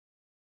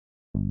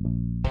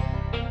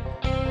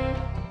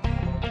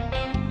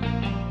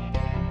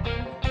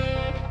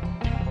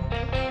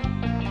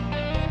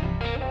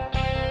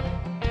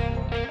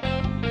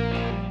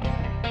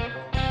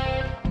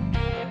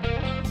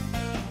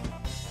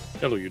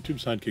Hello,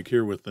 YouTube Sidekick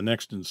here with the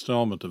next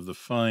installment of the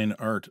fine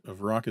art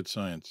of rocket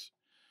science.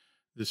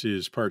 This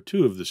is part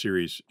two of the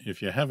series.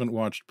 If you haven't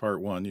watched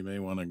part one, you may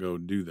want to go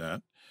do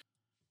that,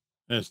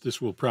 as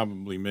this will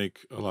probably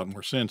make a lot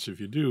more sense if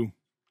you do.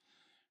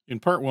 In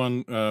part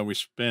one, we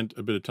spent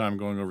a bit of time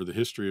going over the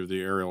history of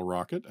the aerial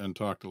rocket and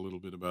talked a little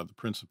bit about the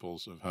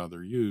principles of how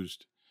they're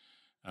used.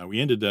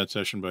 We ended that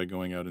session by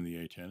going out in the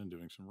A-10 and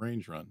doing some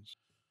range runs.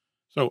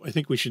 So I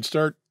think we should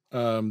start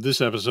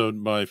this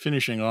episode by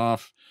finishing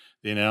off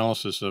the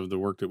analysis of the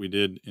work that we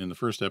did in the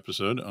first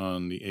episode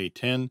on the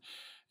A10.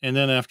 And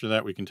then after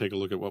that, we can take a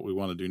look at what we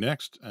want to do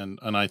next. And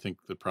I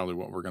think that probably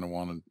what we're going to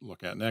want to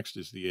look at next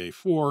is the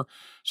A4.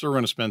 So we're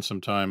going to spend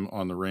some time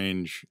on the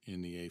range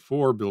in the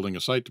A4, building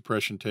a site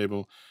depression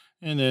table.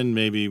 And then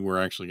maybe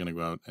we're actually going to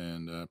go out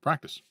and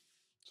practice.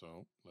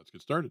 So let's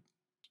get started.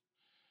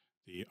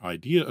 The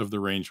idea of the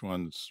range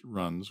ones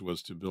runs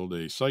was to build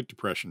a site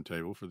depression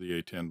table for the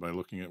A-10 by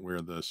looking at where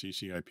the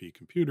CCIP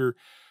computer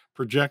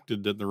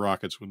projected that the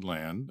rockets would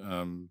land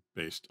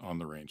based on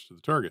the range to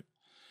the target.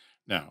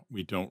 Now,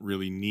 we don't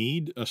really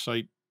need a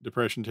site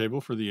depression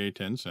table for the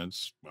A-10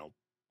 since, well,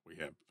 we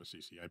have a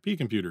CCIP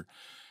computer.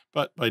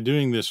 But by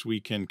doing this, we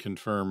can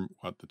confirm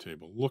what the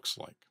table looks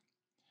like.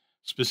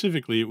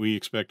 Specifically, we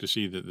expect to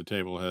see that the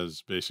table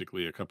has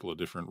basically a couple of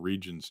different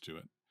regions to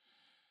it.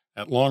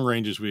 At long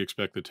ranges, we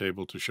expect the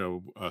table to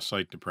show a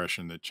site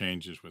depression that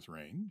changes with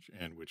range,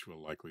 and which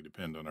will likely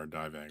depend on our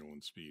dive angle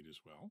and speed as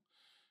well.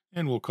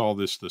 And we'll call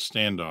this the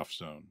standoff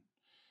zone.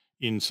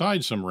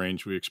 Inside some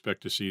range, we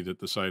expect to see that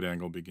the site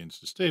angle begins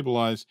to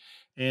stabilize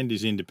and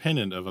is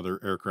independent of other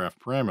aircraft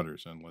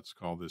parameters, and let's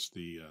call this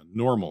the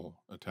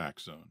normal attack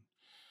zone.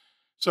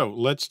 So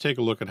let's take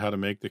a look at how to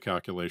make the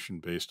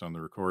calculation based on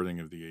the recording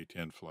of the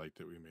A-10 flight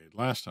that we made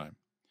last time.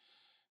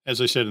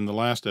 As I said in the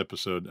last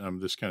episode,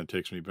 this kind of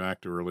takes me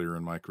back to earlier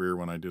in my career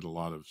when I did a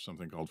lot of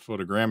something called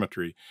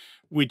photogrammetry,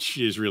 which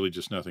is really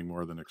just nothing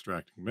more than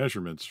extracting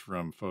measurements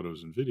from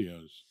photos and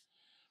videos.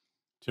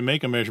 To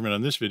make a measurement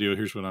on this video,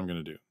 here's what I'm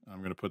going to do. I'm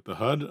going to put the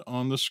HUD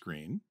on the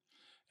screen,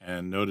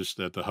 and notice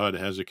that the HUD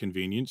has a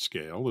convenient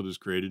scale that is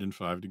graded in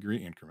 5-degree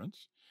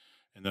increments.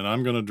 And then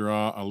I'm going to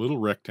draw a little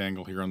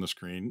rectangle here on the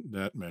screen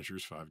that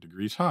measures 5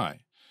 degrees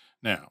high.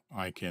 Now,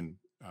 I'm going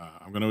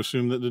to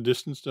assume that the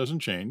distance doesn't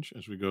change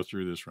as we go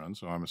through this run,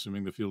 so I'm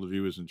assuming the field of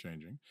view isn't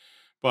changing.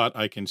 But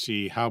I can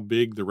see how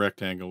big the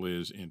rectangle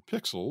is in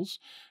pixels,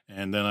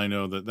 and then I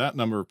know that that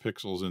number of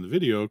pixels in the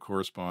video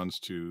corresponds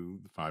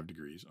to 5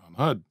 degrees on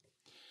HUD.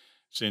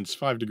 Since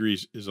 5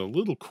 degrees is a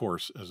little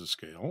coarse as a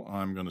scale,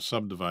 I'm going to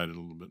subdivide it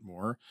a little bit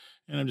more,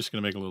 and I'm just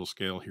going to make a little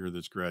scale here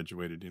that's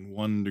graduated in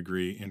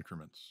 1-degree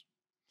increments.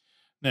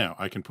 Now,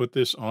 I can put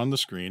this on the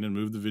screen and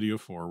move the video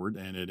forward,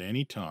 and at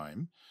any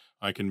time,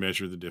 I can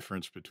measure the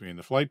difference between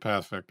the flight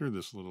path vector,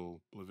 this little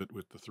blivet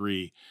with the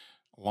 3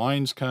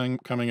 lines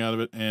coming out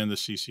of it, and the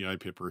CCI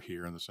pipper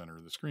here in the center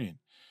of the screen.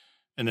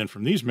 And then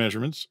from these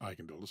measurements, I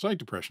can build a site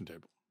depression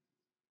table.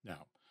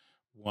 Now,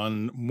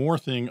 one more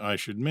thing I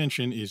should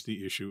mention is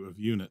the issue of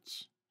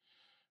units.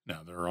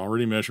 Now, there are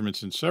already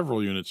measurements in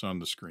several units on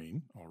the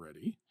screen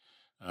already.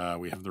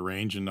 We have the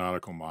range in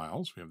nautical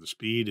miles, we have the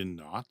speed in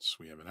knots,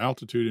 we have an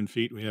altitude in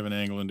feet, we have an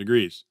angle in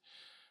degrees.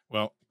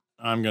 Well,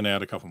 I'm going to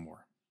add a couple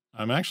more.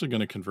 I'm actually going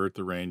to convert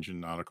the range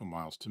in nautical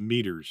miles to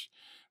meters,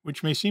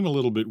 which may seem a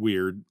little bit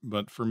weird,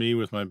 but for me,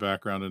 with my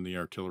background in the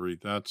artillery,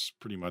 that's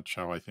pretty much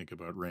how I think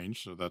about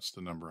range, so that's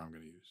the number I'm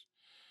going to use.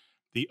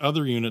 The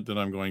other unit that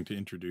I'm going to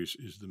introduce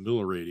is the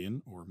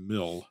milliradian, or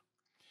mil.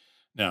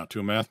 Now, to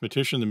a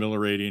mathematician, the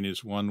milliradian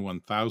is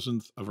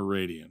 1/1000th of a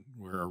radian,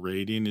 where a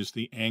radian is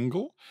the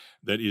angle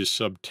that is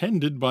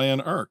subtended by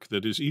an arc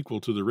that is equal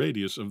to the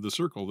radius of the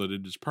circle that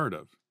it is part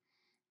of.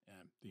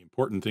 And the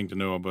important thing to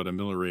know about a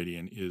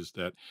milliradian is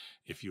that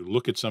if you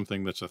look at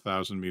something that's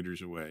 1,000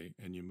 meters away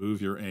and you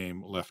move your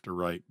aim left or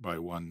right by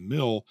 1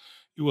 mil,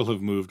 you will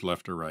have moved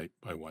left or right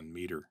by 1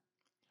 meter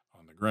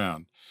on the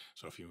ground.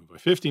 So if you move by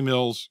 50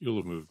 mils, you'll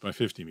have moved by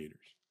 50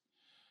 meters.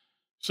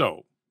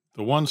 So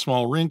the one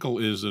small wrinkle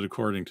is that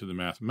according to the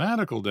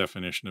mathematical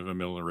definition of a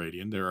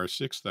milliradian, there are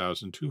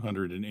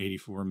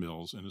 6,284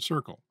 mils in a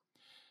circle.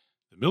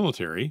 The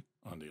military,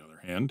 on the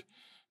other hand,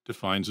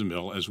 defines a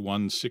mil as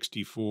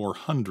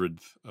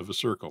 1/6400th of a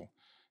circle,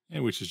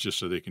 and which is just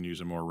so they can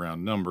use a more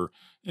round number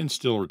and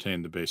still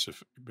retain the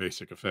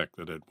basic effect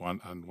that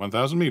on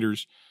 1,000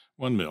 meters,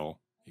 1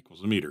 mil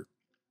equals a meter.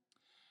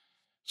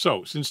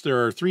 So, since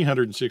there are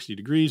 360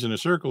 degrees in a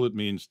circle, it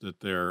means that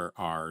there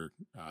are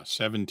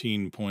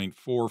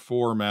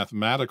 17.44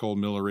 mathematical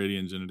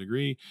milliradians in a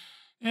degree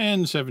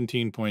and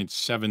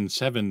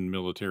 17.77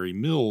 military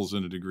mils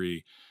in a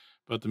degree.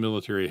 But the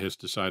military has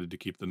decided to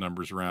keep the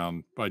numbers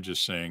round by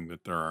just saying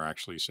that there are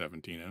actually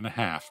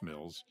 17.5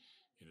 mils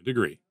in a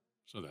degree.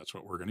 So that's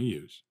what we're going to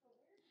use.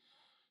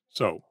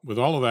 So, with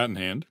all of that in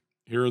hand,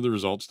 here are the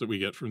results that we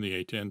get from the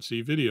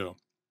A10C video.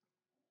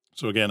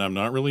 So again, I'm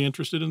not really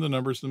interested in the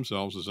numbers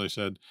themselves. As I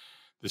said,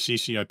 the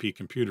CCIP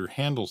computer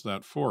handles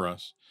that for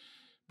us.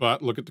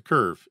 But look at the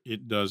curve.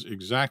 It does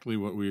exactly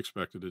what we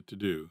expected it to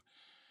do.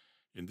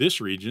 In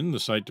this region, the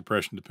site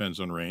depression depends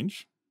on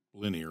range.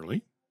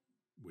 linearly,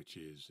 which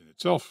is in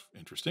itself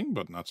interesting,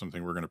 but not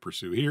something we're going to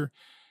pursue here.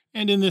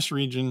 And in this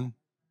region,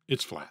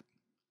 it's flat.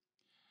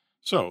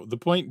 So the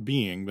point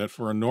being that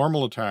for a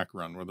normal attack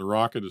run where the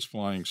rocket is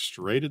flying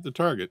straight at the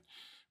target,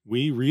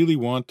 we really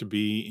want to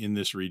be in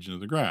this region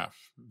of the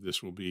graph.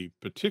 This will be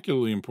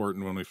particularly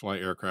important when we fly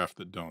aircraft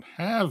that don't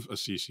have a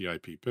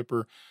CCIP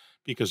pipper,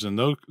 because in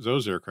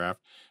those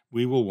aircraft,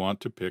 we will want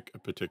to pick a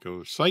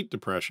particular sight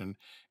depression.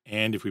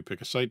 And if we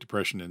pick a sight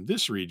depression in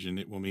this region,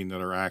 it will mean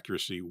that our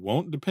accuracy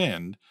won't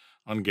depend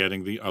on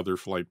getting the other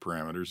flight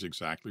parameters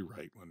exactly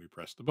right when we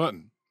press the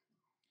button.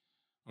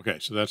 Okay,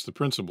 so that's the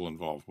principle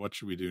involved. What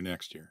should we do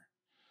next here?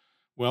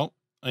 Well,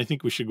 I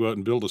think we should go out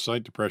and build a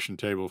sight depression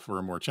table for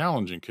a more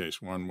challenging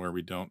case, one where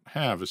we don't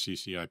have a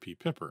CCIP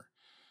pipper.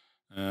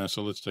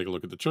 So let's take a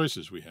look at the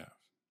choices we have.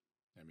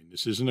 I mean,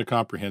 this isn't a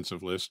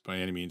comprehensive list by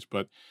any means,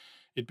 but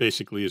it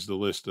basically is the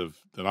list of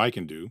that I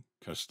can do,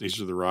 because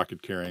these are the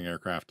rocket carrying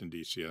aircraft in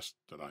DCS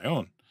that I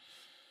own.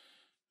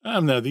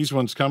 Now, these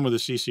ones come with a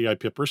CCI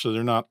pipper, so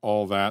they're not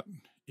all that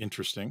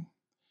interesting.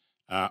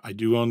 I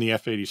do own the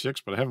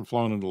F-86, but I haven't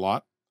flown it a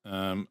lot.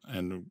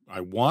 And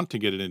I want to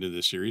get it into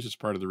this series. It's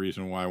part of the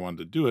reason why I wanted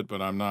to do it,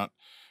 but I'm not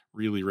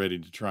really ready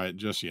to try it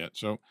just yet.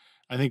 So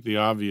I think the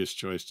obvious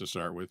choice to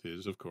start with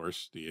is, of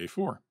course, the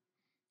A4.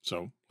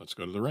 So let's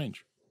go to the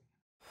range.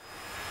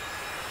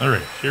 All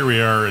right, here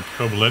we are at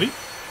Cobaleti,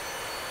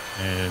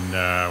 and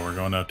we're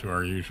going out to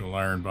our usual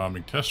iron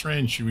bombing test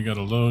range. We got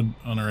a load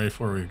on our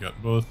A4. We've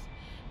got both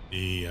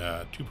the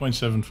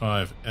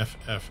 2.75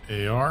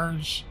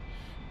 FFARs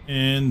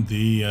and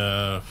the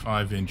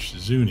 5-inch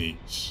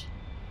Zunis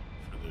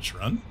for this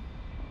run.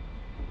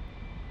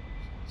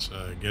 Let's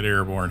get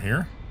airborne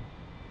here.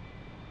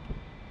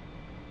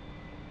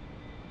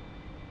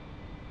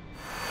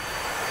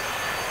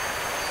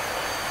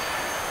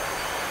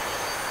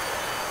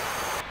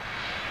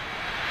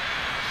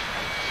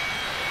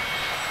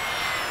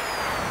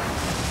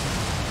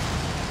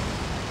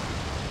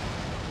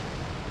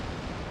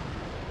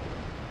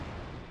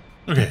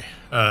 Okay,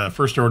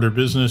 first order of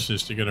business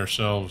is to get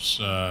ourselves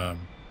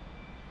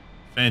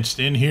fenced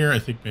in here. I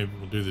think maybe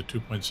we'll do the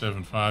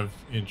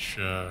 2.75-inch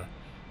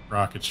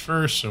rockets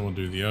first, so we'll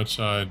do the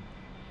outside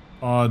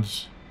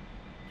pods.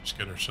 Just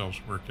get ourselves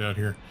worked out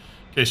here.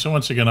 Okay, so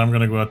once again, I'm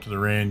going to go out to the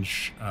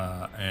range,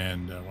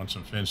 and once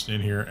I'm fenced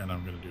in here, and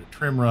I'm going to do a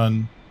trim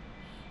run.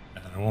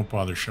 And I won't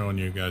bother showing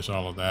you guys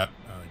all of that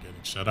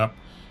getting set up.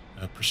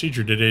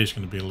 Procedure today is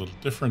going to be a little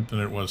different than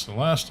it was the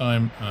last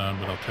time,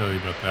 but I'll tell you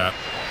about that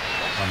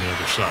on the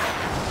other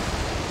side.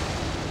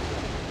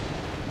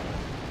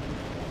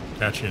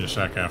 Catch you in a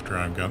sec after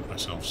I've got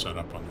myself set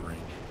up on the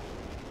range.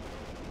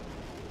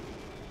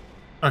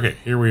 Okay,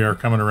 here we are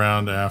coming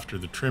around after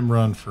the trim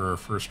run for our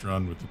first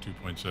run with the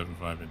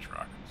 2.75-inch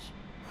rockets.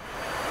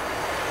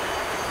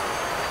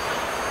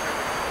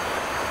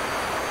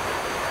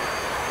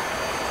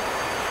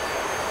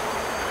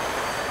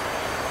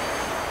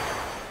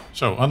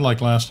 So, unlike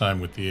last time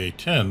with the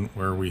A-10,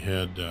 where we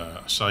had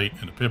a sight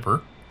and a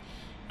pipper,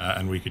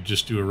 and we could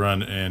just do a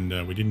run,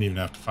 and we didn't even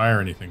have to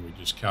fire anything. We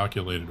just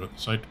calculated what the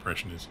sight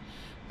depression is.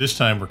 This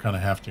time, we're kind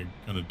of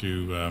going to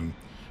do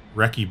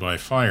recce by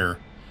fire.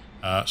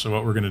 So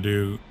what we're going to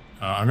do,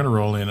 I'm going to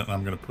roll in, and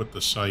I'm going to put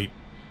the sight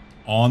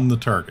on the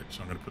target.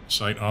 So I'm going to put the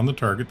sight on the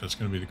target. That's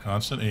going to be the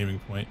constant aiming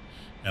point,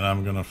 and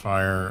I'm going to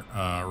fire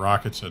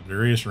rockets at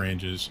various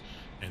ranges.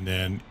 And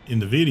then in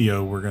the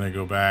video, we're going to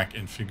go back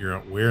and figure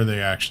out where they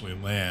actually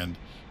land,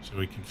 so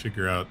we can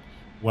figure out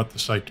what the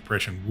sight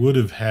depression would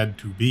have had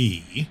to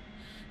be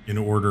in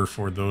order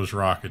for those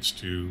rockets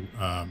to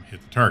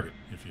hit the target,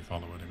 if you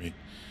follow what I mean.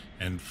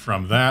 And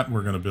from that,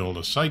 we're going to build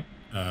a sight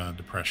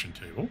depression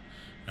table.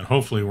 And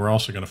hopefully we're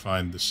also going to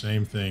find the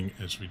same thing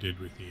as we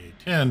did with the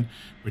A-10,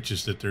 which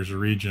is that there's a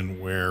region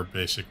where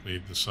basically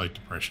the sight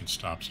depression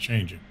stops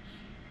changing.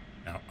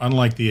 Now,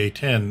 unlike the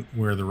A-10,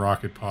 where the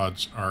rocket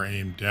pods are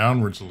aimed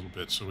downwards a little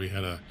bit, so we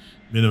had a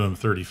minimum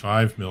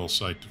 35 mil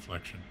sight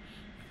deflection,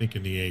 I think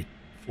in the A-4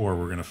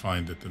 we're going to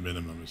find that the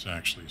minimum is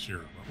actually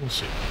 0, but we'll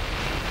see.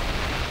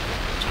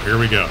 So here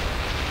we go.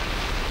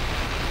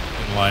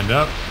 Getting lined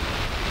up.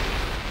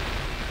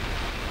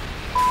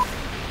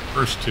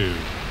 First two.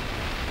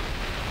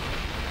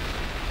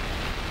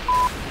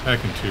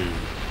 Second two.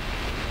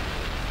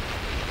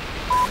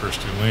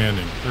 First two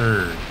landing.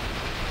 Third.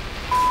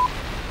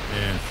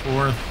 And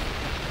fourth.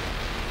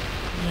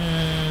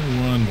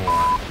 And one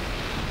more.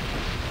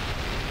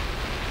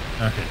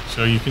 Okay,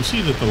 so you can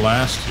see that the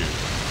last two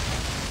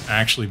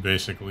actually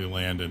basically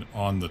landed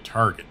on the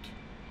target.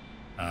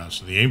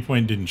 So the aim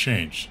point didn't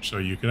change. So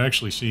you could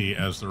actually see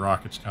as the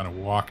rockets kind of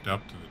walked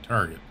up to the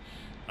target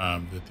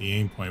that the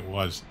aim point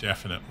was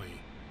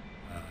definitely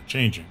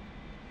changing.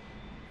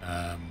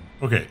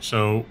 Okay,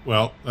 so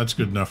well, that's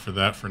good enough for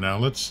that for now.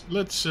 Let's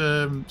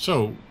go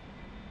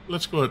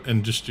out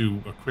and just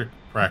do a quick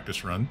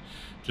practice run,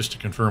 just to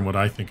confirm what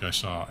I think I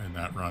saw in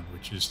that run,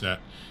 which is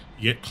that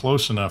you get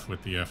close enough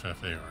with the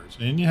FFARs,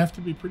 and you have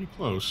to be pretty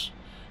close.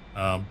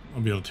 I'll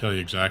be able to tell you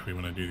exactly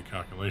when I do the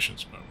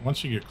calculations, but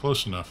once you get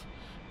close enough,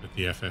 with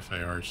the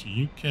FFARs,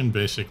 you can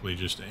basically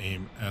just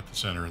aim at the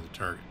center of the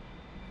target.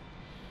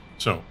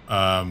 So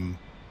I'm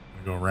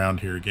going to go around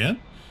here again.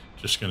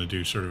 Just going to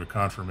do sort of a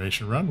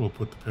confirmation run. We'll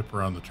put the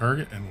pipper on the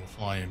target and we'll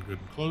fly in good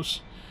and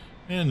close.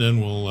 And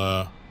then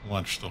we'll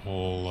launch the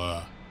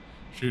whole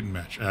shooting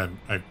match.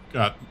 I've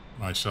got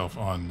myself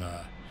on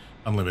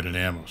unlimited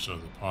ammo, so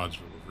the pods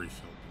will have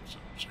refilled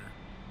themselves here.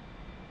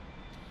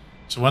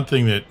 So one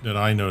thing that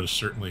I noticed,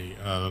 certainly,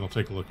 that I'll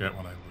take a look at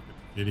when I look at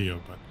the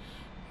video, but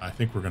I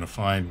think we're going to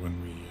find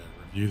when we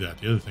review that,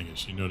 the other thing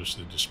is you notice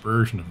the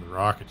dispersion of the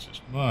rockets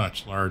is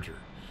much larger.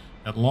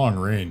 At long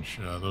range,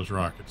 those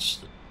rockets,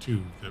 the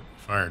two that we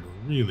fired, were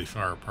really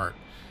far apart.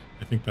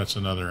 I think that's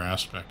another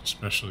aspect,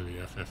 especially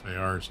the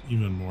FFARs,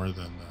 even more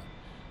than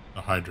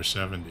the Hydra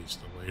 70s,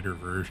 the later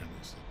version,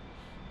 is that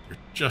they're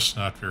just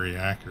not very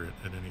accurate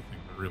at anything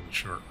but really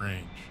short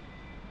range.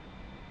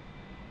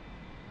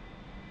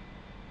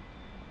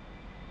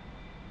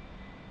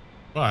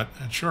 But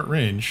at short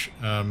range,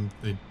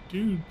 they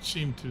do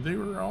seem to, they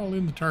were all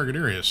in the target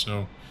area,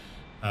 so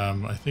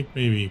I think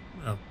maybe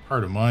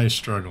part of my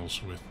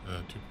struggles with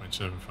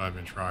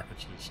 2.75-inch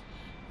rockets is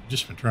I've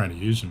just been trying to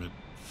use them at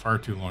far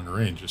too long a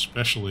range,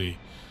 especially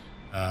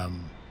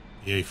the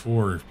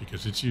A4,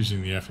 because it's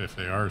using the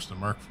FFARs. The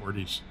Mark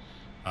 40s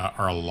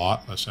are a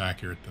lot less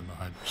accurate than the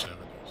Hydra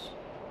 70s.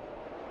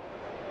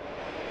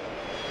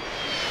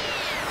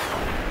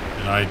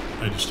 And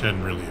I just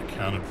hadn't really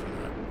accounted for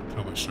that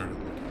until I started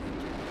looking into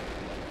it.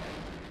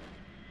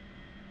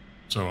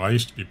 So I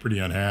used to be pretty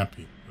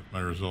unhappy with my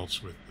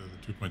results with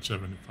the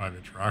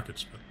 2.75-inch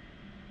rockets, but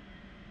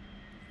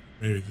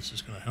maybe this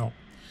is going to help.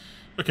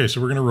 Okay, so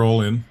we're going to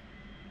roll in.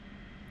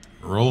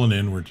 We're rolling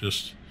in. We're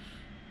just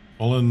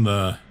pulling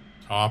the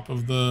top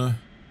of the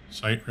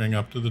sight ring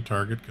up to the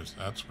target because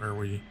that's where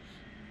we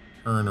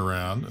turn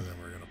around, and then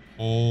we're going to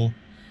pull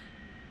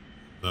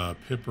the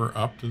pipper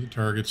up to the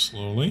target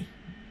slowly.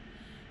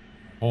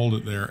 Hold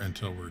it there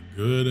until we're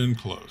good and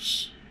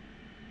close.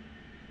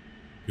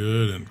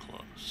 Good and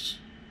close.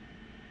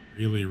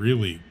 Really,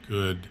 really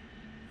good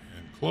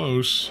and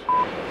close.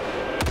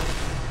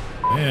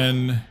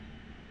 And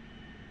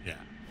yeah,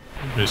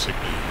 we basically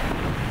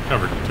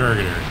covered the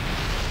target area.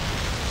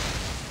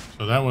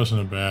 So that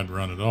wasn't a bad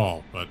run at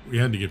all, but we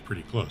had to get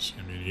pretty close.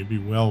 I mean, you'd be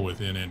well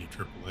within any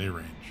AAA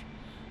range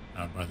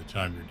by the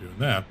time you're doing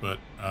that, but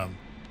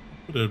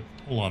put a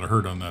whole lot of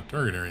hurt on that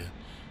target area.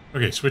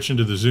 Okay, switching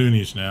to the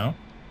Zunies now.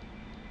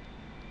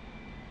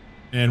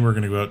 And we're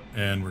going to go out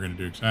and we're going to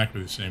do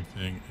exactly the same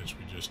thing as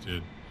we just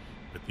did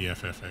with the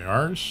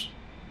FFARs.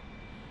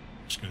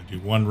 We're just going to do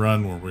one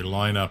run where we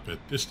line up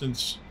at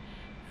distance,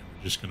 and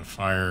we're just going to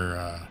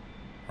fire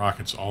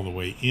rockets all the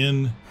way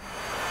in.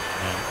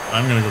 And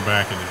I'm going to go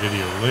back in the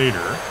video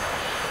later,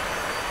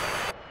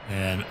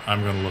 and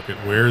I'm going to look at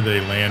where they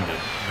landed.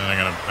 And then I'm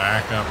going to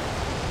back up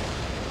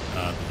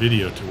the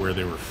video to where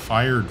they were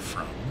fired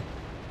from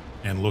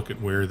and look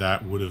at where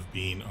that would have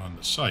been on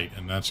the site,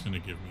 and that's going to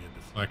give me a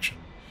deflection.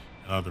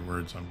 In other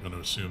words, I'm going to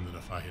assume that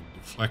if I had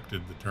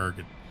deflected the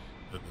target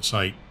at the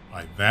site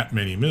by that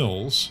many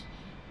mils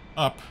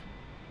up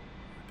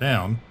or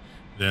down,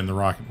 then the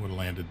rocket would have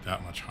landed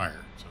that much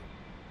higher. So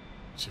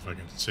let's see if I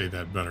can say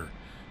that better.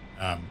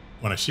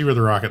 When I see where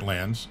the rocket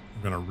lands,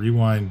 I'm going to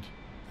rewind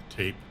the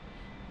tape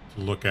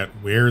to look at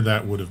where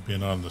that would have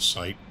been on the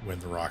site when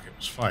the rocket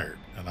was fired.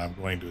 And I'm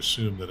going to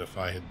assume that if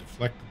I had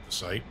deflected the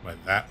site by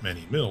that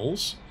many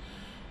mils,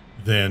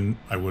 then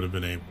I would have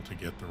been able to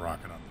get the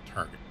rocket on the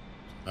target.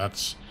 So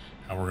that's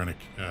how we're going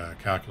to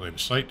calculate a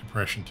site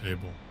depression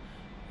table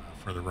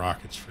for the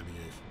rockets for the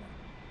A4.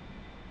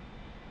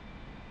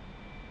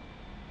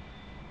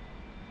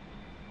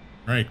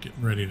 All right,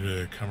 getting ready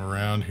to come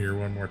around here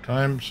one more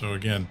time. So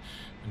again,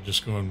 I'm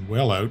just going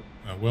well out,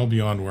 well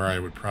beyond where I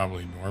would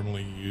probably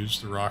normally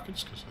use the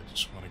rockets, because I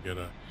just want to get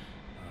a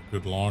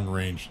good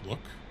long-range look.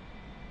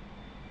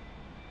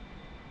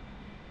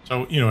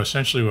 So, you know,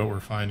 essentially what we're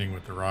finding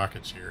with the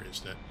rockets here is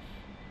that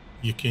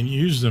you can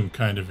use them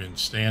kind of in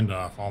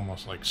standoff,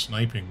 almost like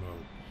sniping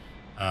mode,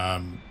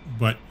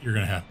 but you're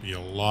going to have to be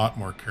a lot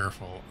more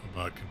careful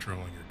about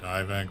controlling your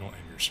dive angle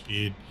and your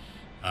speed,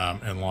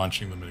 and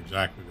launching them at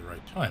exactly the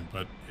right time.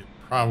 But it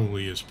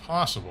probably is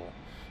possible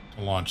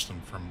to launch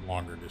them from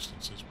longer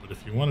distances. But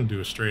if you want to do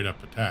a straight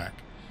up attack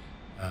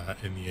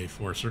in the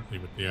A4, certainly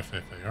with the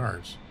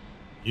FFARs,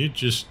 you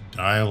just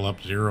dial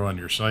up 0 on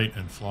your sight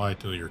and fly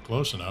till you're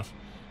close enough,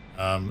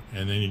 and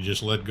then you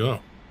just let go.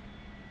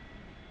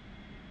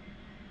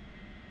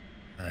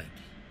 All right,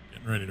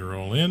 getting ready to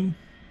roll in.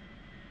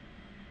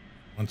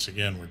 Once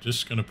again, we're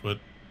just going to put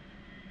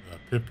the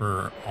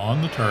pipper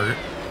on the target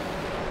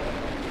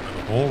for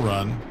the whole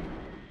run. And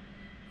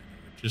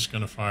we're just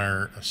going to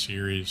fire a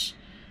series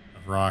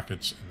of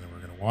rockets, and then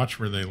we're going to watch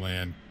where they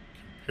land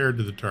compared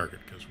to the target,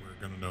 because we're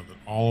going to know that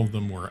all of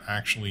them were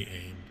actually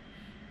aimed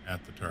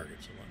at the target.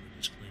 So let me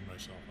just clean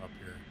myself up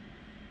here,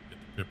 get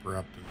the pipper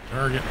up to the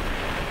target,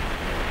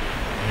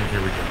 and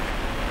here we go.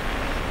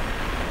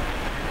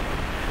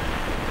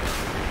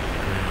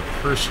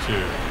 The first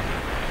two,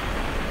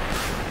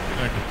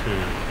 second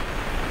two,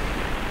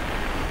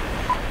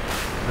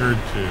 third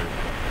two.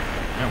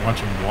 Yeah, watch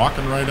them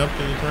walking right up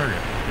to the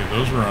target. Okay,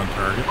 those were on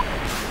target.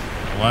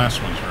 The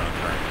last ones were on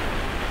target.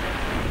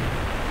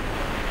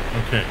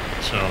 Okay,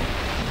 so,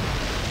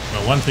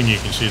 well, one thing you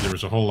can see, there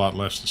was a whole lot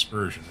less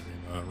dispersion.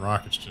 I mean, the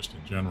rockets just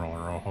in general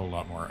are a whole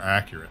lot more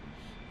accurate,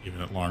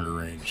 even at longer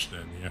range,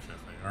 than the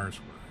FFARs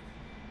were.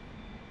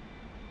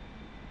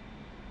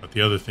 But the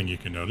other thing you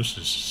can notice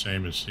is the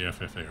same as the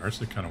FFARs.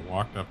 They kind of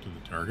walked up to the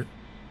target,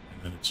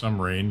 and then at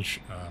some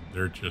range,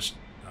 they're just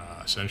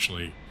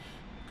essentially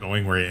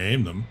going where you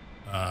aim them.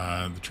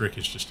 The trick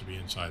is just to be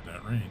inside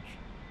that range.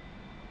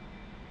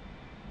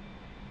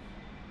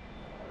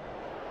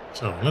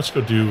 So let's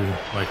go do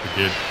like we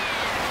did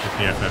with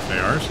the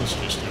FFARs. Let's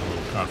just do a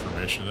little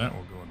confirmation of that.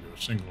 We'll go and do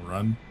a single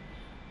run,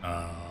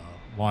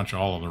 launch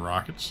all of the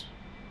rockets,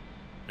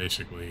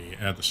 basically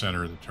at the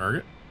center of the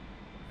target.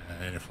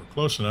 And if we're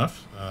close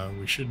enough,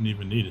 we shouldn't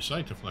even need a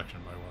sight deflection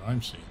by what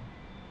I'm seeing.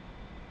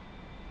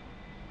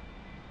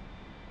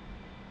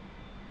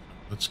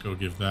 Let's go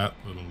give that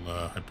little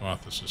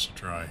hypothesis a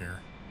try here.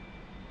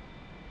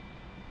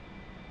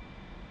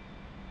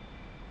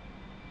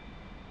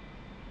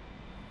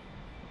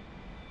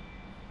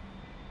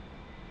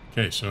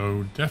 Okay,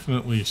 so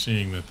definitely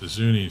seeing that the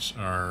Zunis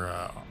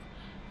are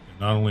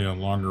not only a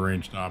longer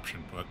ranged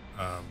option, but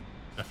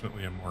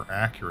definitely a more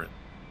accurate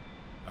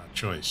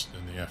choice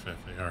than the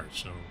FFAR.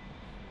 So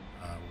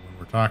when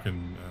we're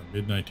talking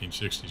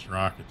mid-1960s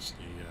rockets,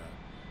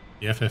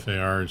 the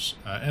FFARs,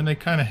 and they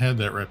kind of had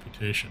that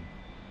reputation.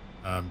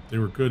 They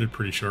were good at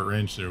pretty short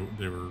range. They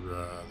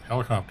were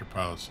helicopter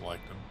pilots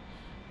liked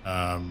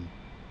them,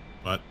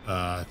 but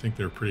I think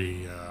they're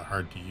pretty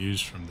hard to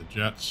use from the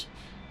jets.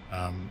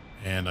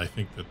 And I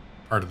think that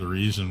part of the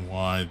reason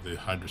why the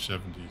Hydra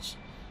 70s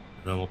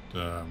developed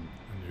a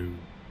new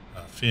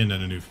fin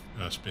and a new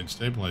spin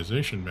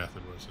stabilization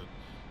method was that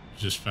you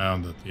just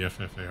found that the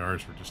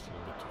FFARs were just a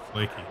little bit too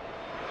flaky.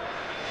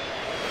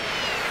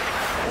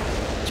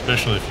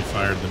 Especially if you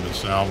fired them in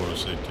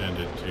salvos, they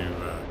tended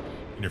to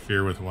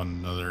interfere with one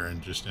another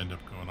and just end up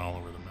going all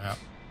over the map.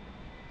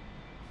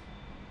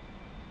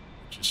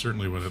 Which is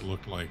certainly what it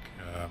looked like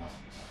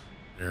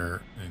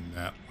there in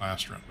that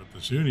last run. But the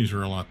Zunis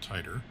are a lot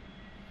tighter.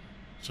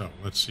 So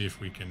let's see if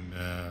we can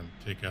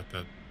take out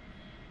that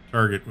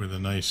target with a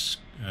nice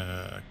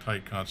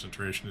tight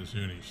concentration of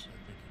Zunis.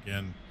 I think,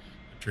 again,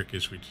 the trick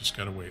is we just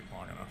got to wait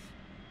long enough.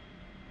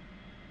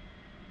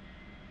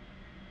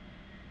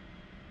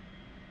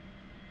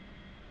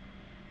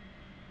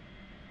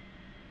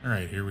 All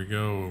right, here we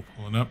go,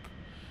 pulling up.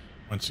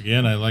 Once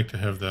again, I like to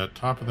have that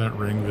top of that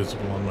ring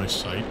visible on my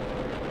sight.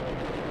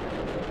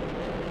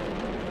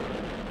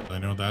 I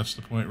know that's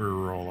the point where we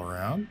roll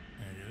around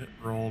and get it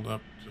rolled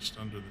up just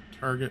under the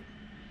target.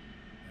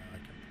 And I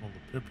can pull the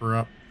pipper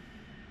up.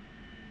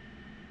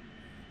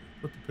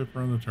 Put the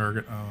pipper on the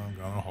target. Oh, I'm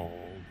going to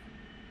hold.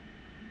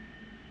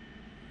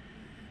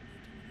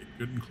 Get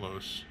good and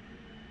close.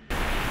 There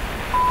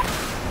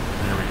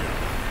we go.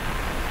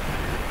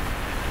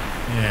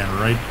 And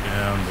right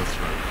down the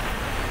throat.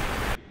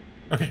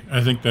 Okay,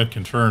 I think that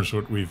confirms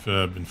what we've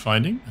been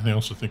finding. I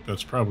also think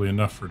that's probably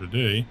enough for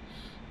today.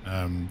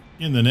 In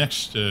the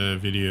next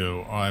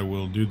video, I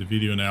will do the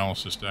video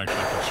analysis to actually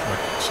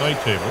construct the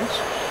sight tables,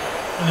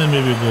 and then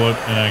maybe go out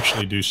and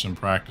actually do some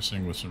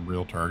practicing with some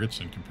real targets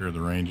and compare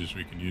the ranges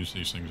we can use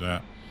these things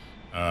at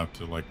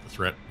to like the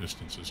threat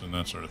distances and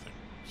that sort of thing.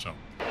 So,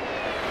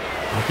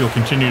 I hope you'll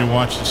continue to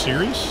watch the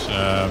series.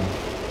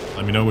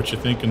 Let me know what you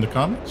think in the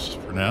comments.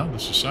 For now,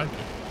 this is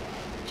Sidekick,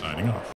 signing off.